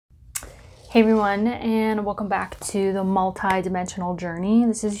Hey everyone, and welcome back to the Multidimensional Journey.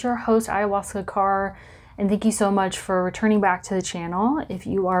 This is your host, Ayahuasca Carr, and thank you so much for returning back to the channel. If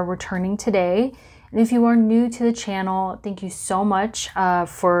you are returning today, and if you are new to the channel, thank you so much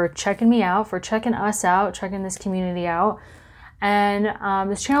for checking me out, for checking us out, checking this community out. And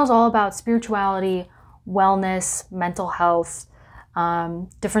this channel is all about spirituality, wellness, mental health,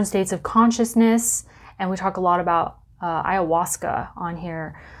 different states of consciousness, and we talk a lot about ayahuasca on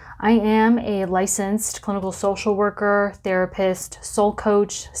here. I am a licensed clinical social worker, therapist, soul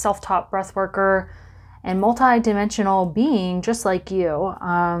coach, self-taught breath worker, and multidimensional being just like you.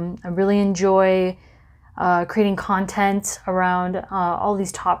 I really enjoy creating content around all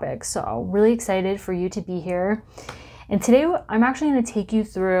these topics. So really excited for you to be here. And today I'm actually going to take you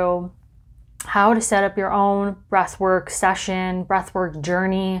through how to set up your own breathwork session, breathwork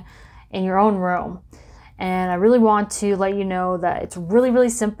journey in your own room. And I really want to let you know that it's really, really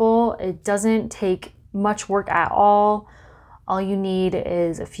simple. It doesn't take much work at all. All you need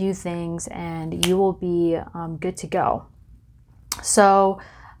is a few things and you will be good to go. So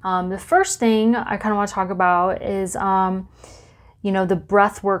the first thing I kind of want to talk about is, the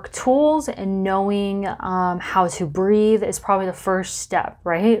breathwork tools, and knowing how to breathe is probably the first step,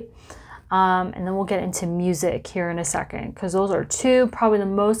 right? And then we'll get into music here in a second, because those are two probably the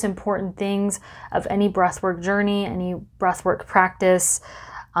most important things of any breathwork journey, any breathwork practice,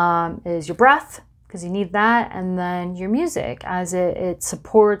 is your breath, because you need that, and then your music, as it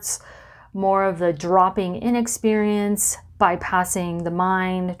supports more of the dropping in experience, bypassing the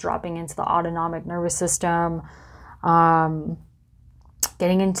mind, dropping into the autonomic nervous system,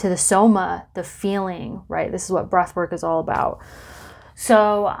 getting into the soma, the feeling, right? This is what breathwork is all about.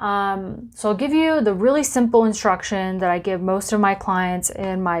 So I'll give you the really simple instruction that I give most of my clients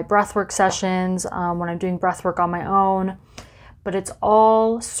in my breathwork sessions when I'm doing breathwork on my own, but it's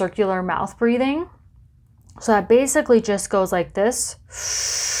all circular mouth breathing. So that basically just goes like this.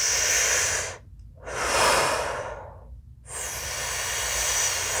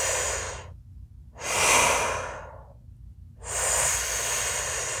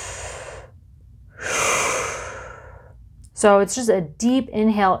 So it's just a deep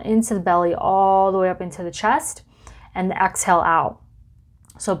inhale into the belly all the way up into the chest, and the exhale out.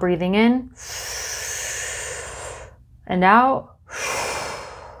 So breathing in and out,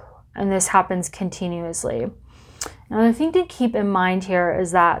 and this happens continuously. Now the thing to keep in mind here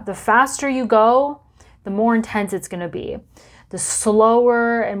is that the faster you go, the more intense it's going to be. The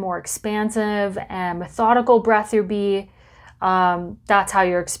slower and more expansive and methodical breath you'll be, that's how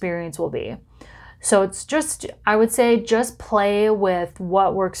your experience will be. So it's just, I would say, just play with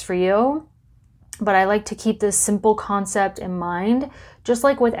what works for you. But I like to keep this simple concept in mind. Just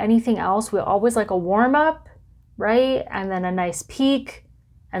like with anything else, we always like a warm up, right? And then a nice peak,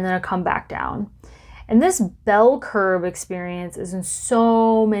 and then a come back down. And this bell curve experience is in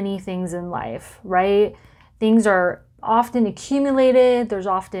so many things in life, right? Things are often accumulated. There's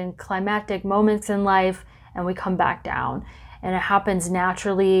often climactic moments in life, and we come back down. And it happens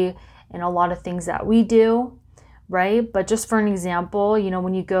naturally in a lot of things that we do, right? But just for an example,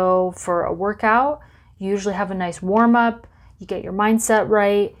 when you go for a workout, you usually have a nice warm up, you get your mindset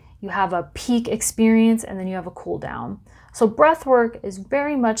right, you have a peak experience, and then you have a cool down. So breath work is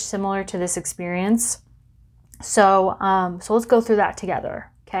very much similar to this experience. So let's go through that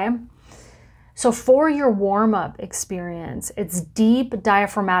together, okay? So for your warm up experience, it's deep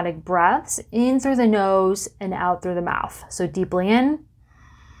diaphragmatic breaths in through the nose and out through the mouth. So deeply in,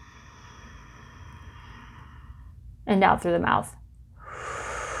 and out through the mouth.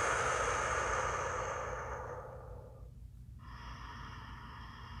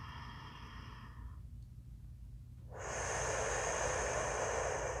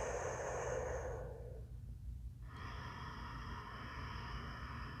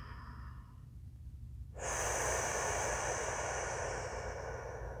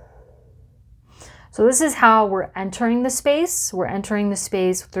 So this is how we're entering the space. We're entering the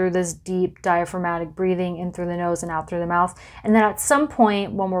space through this deep diaphragmatic breathing in through the nose and out through the mouth. And then at some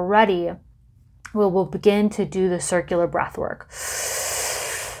point when we're ready, we'll begin to do the circular breath work.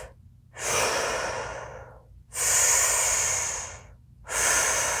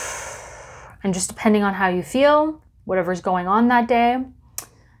 And just depending on how you feel, whatever's going on that day,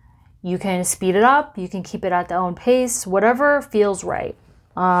 you can speed it up, you can keep it at the own pace, whatever feels right.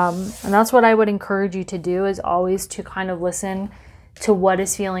 And that's what I would encourage you to do, is always to kind of listen to what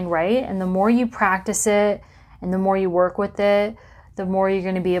is feeling right. And the more you practice it and the more you work with it, the more you're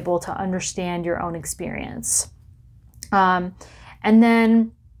going to be able to understand your own experience. And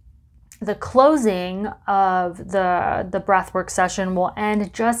then the closing of the breathwork session will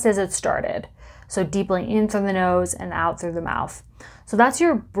end just as it started. So deeply in through the nose and out through the mouth. So that's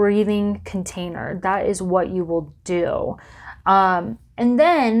your breathing container. That is what you will do. And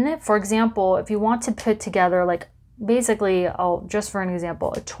then, for example, if you want to put together like basically, just for an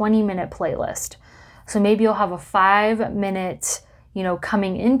example, a 20-minute playlist. So maybe you'll have a 5-minute,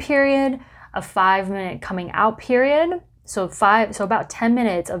 coming in period, a 5-minute coming out period. So about 10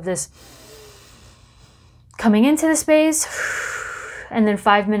 minutes of this coming into the space, and then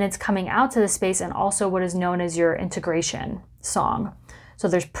 5 minutes coming out to the space, and also what is known as your integration song. So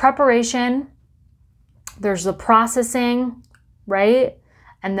there's preparation, there's the processing, right?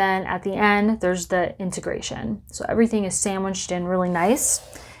 And then at the end, there's the integration. So everything is sandwiched in really nice.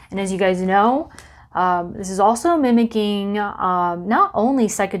 And as you guys know, this is also mimicking not only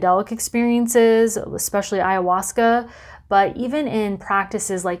psychedelic experiences, especially ayahuasca, but even in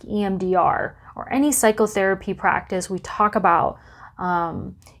practices like EMDR or any psychotherapy practice, we talk about,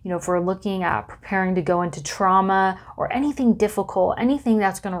 if we're looking at preparing to go into trauma or anything difficult, anything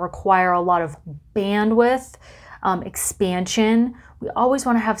that's going to require a lot of bandwidth, expansion, we always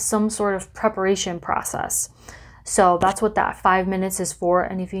want to have some sort of preparation process. So that's what that 5 minutes is for.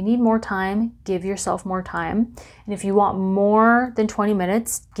 And if you need more time, give yourself more time. And if you want more than 20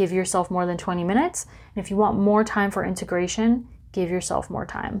 minutes, give yourself more than 20 minutes. And if you want more time for integration, give yourself more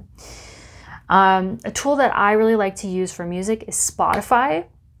time. A tool that I really like to use for music is Spotify.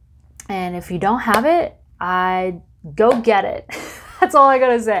 And if you don't have it, go get it. That's all I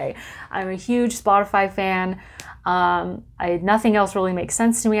gotta say. I'm a huge Spotify fan. Nothing else really makes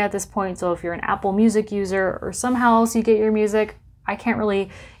sense to me at this point. So if you're an Apple Music user or somehow else you get your music, I can't really,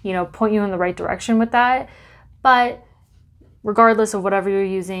 point you in the right direction with that. But regardless of whatever you're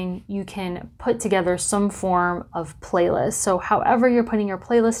using, you can put together some form of playlist. So however you're putting your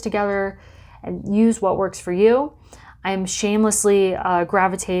playlist together, and use what works for you. I'm shamelessly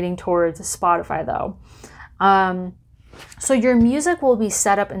gravitating towards Spotify though. So your music will be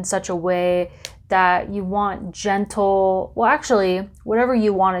set up in such a way that you want gentle, well actually, whatever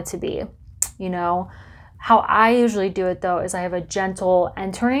you want it to be, How I usually do it though is I have a gentle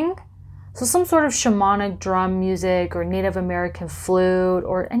entering. So some sort of shamanic drum music or Native American flute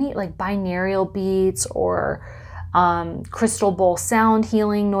or any like binaural beats or crystal bowl sound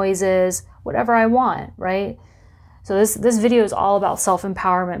healing noises, whatever I want, right? So this video is all about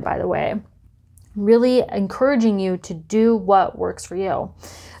self-empowerment, by the way. Really encouraging you to do what works for you.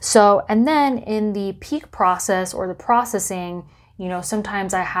 So, and then in the peak process or the processing,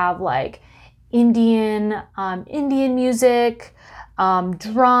 sometimes I have like Indian music,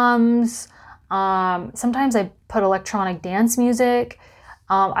 drums. Sometimes I put electronic dance music.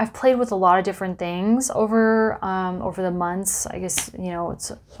 I've played with a lot of different things over the months. I guess,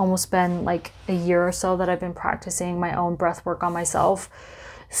 it's almost been like a year or so that I've been practicing my own breath work on myself.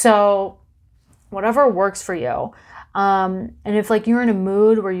 So whatever works for you. And if like you're in a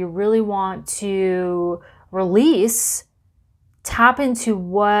mood where you really want to release, tap into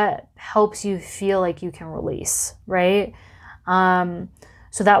what helps you feel like you can release, right?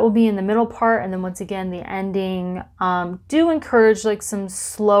 So that will be in the middle part. And then once again, the ending, do encourage like some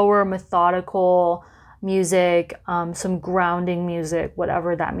slower, methodical music, some grounding music,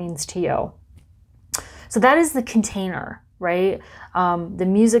 whatever that means to you. So that is the container, right? The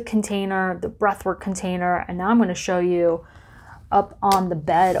music container, the breathwork container. And now I'm going to show you up on the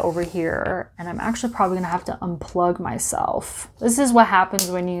bed over here. And I'm actually probably going to have to unplug myself. This is what happens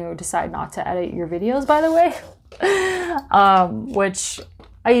when you decide not to edit your videos, by the way. Which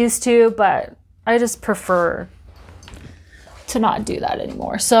I used to, but I just prefer to not do that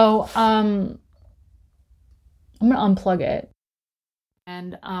anymore. So I'm gonna unplug it,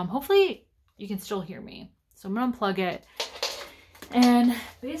 and hopefully you can still hear me. So I'm gonna unplug it, and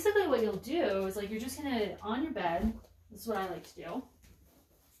basically what you'll do is like you're just gonna, on your bed, this is what I like to do.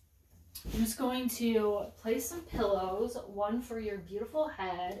 I'm just going to place some pillows, one for your beautiful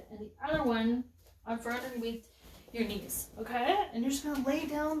head and the other one on front underneath your knees, okay? And you're just gonna lay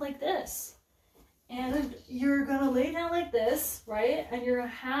down like this. And you're gonna lay down like this, right? And you're gonna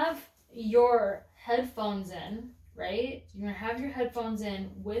have your headphones in, right? You're gonna have your headphones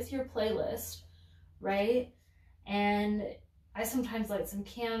in with your playlist, right? And I sometimes light some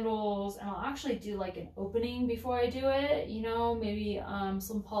candles, and I'll actually do like an opening before I do it, maybe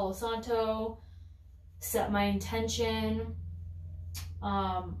some Palo Santo, set my intention,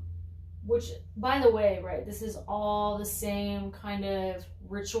 which, by the way, right, this is all the same kind of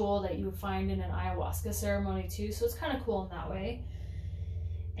ritual that you would find in an ayahuasca ceremony too, so it's kind of cool in that way.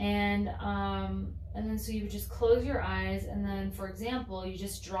 And And then so you would just close your eyes, and then, for example, you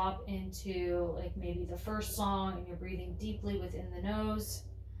just drop into like maybe the first song, and you're breathing deeply within the nose.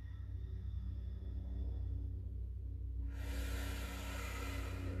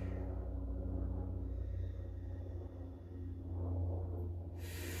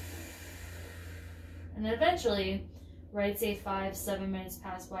 And then eventually, right, say 5-7 minutes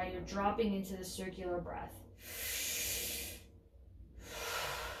pass by, you're dropping into the circular breath.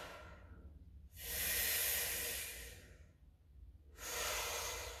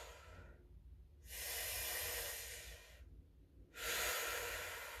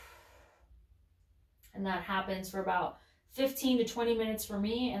 And that happens for about 15 to 20 minutes for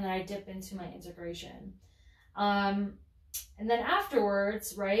me, and then I dip into my integration. And then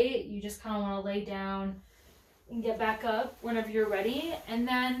afterwards, right, you just kind of want to lay down and get back up whenever you're ready. And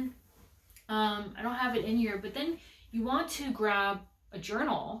then, I don't have it in here, but then you want to grab a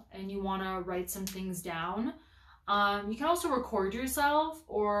journal and you want to write some things down. You can also record yourself,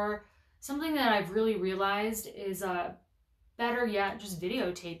 or something that I've really realized is better yet, just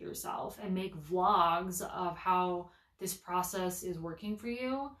videotape yourself and make vlogs of how this process is working for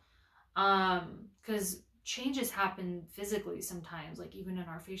you. Because changes happen physically sometimes, like even in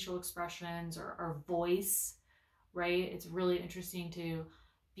our facial expressions or our voice, right? It's really interesting to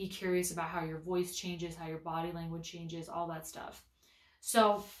be curious about how your voice changes, how your body language changes, all that stuff.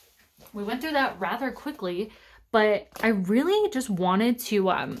 So we went through that rather quickly, but I really just wanted to,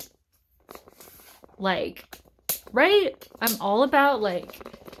 right? I'm all about like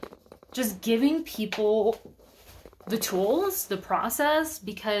just giving people the tools, the process,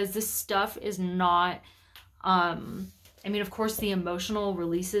 because this stuff is not, I mean, of course the emotional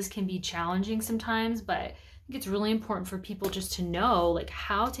releases can be challenging sometimes, but I think it's really important for people just to know like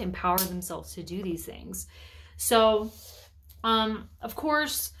how to empower themselves to do these things. So, of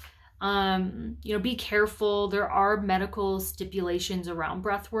course, you know, be careful. There are medical stipulations around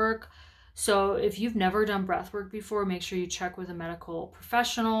breath work. So if you've never done breath work before, make sure you check with a medical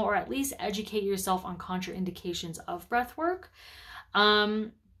professional, or at least educate yourself on contraindications of breath work.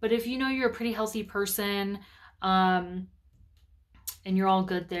 But if you know you're a pretty healthy person, and you're all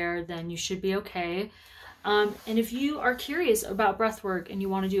good there, then you should be okay. And if you are curious about breath work and you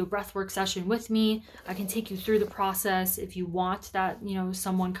want to do a breath work session with me, I can take you through the process. If you want that, you know,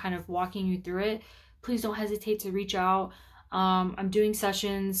 someone kind of walking you through it, please don't hesitate to reach out. I'm doing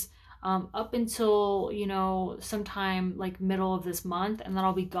sessions up until, you know, sometime like middle of this month, and then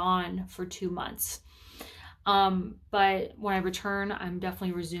I'll be gone for 2 months. But when I return, I'm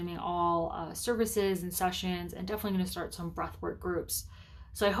definitely resuming all services and sessions, and definitely going to start some breathwork groups.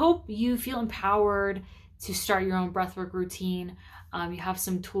 So I hope you feel empowered to start your own breathwork routine. You have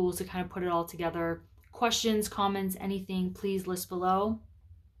some tools to kind of put it all together. Questions, comments, anything, please list below.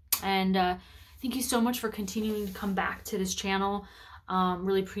 And thank you so much for continuing to come back to this channel.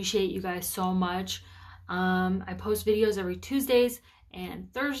 Really appreciate you guys so much. I post videos every Tuesdays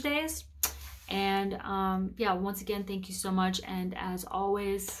and Thursdays. And yeah, once again, thank you so much. And as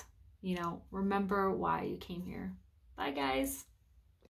always, you know, remember why you came here. Bye, guys.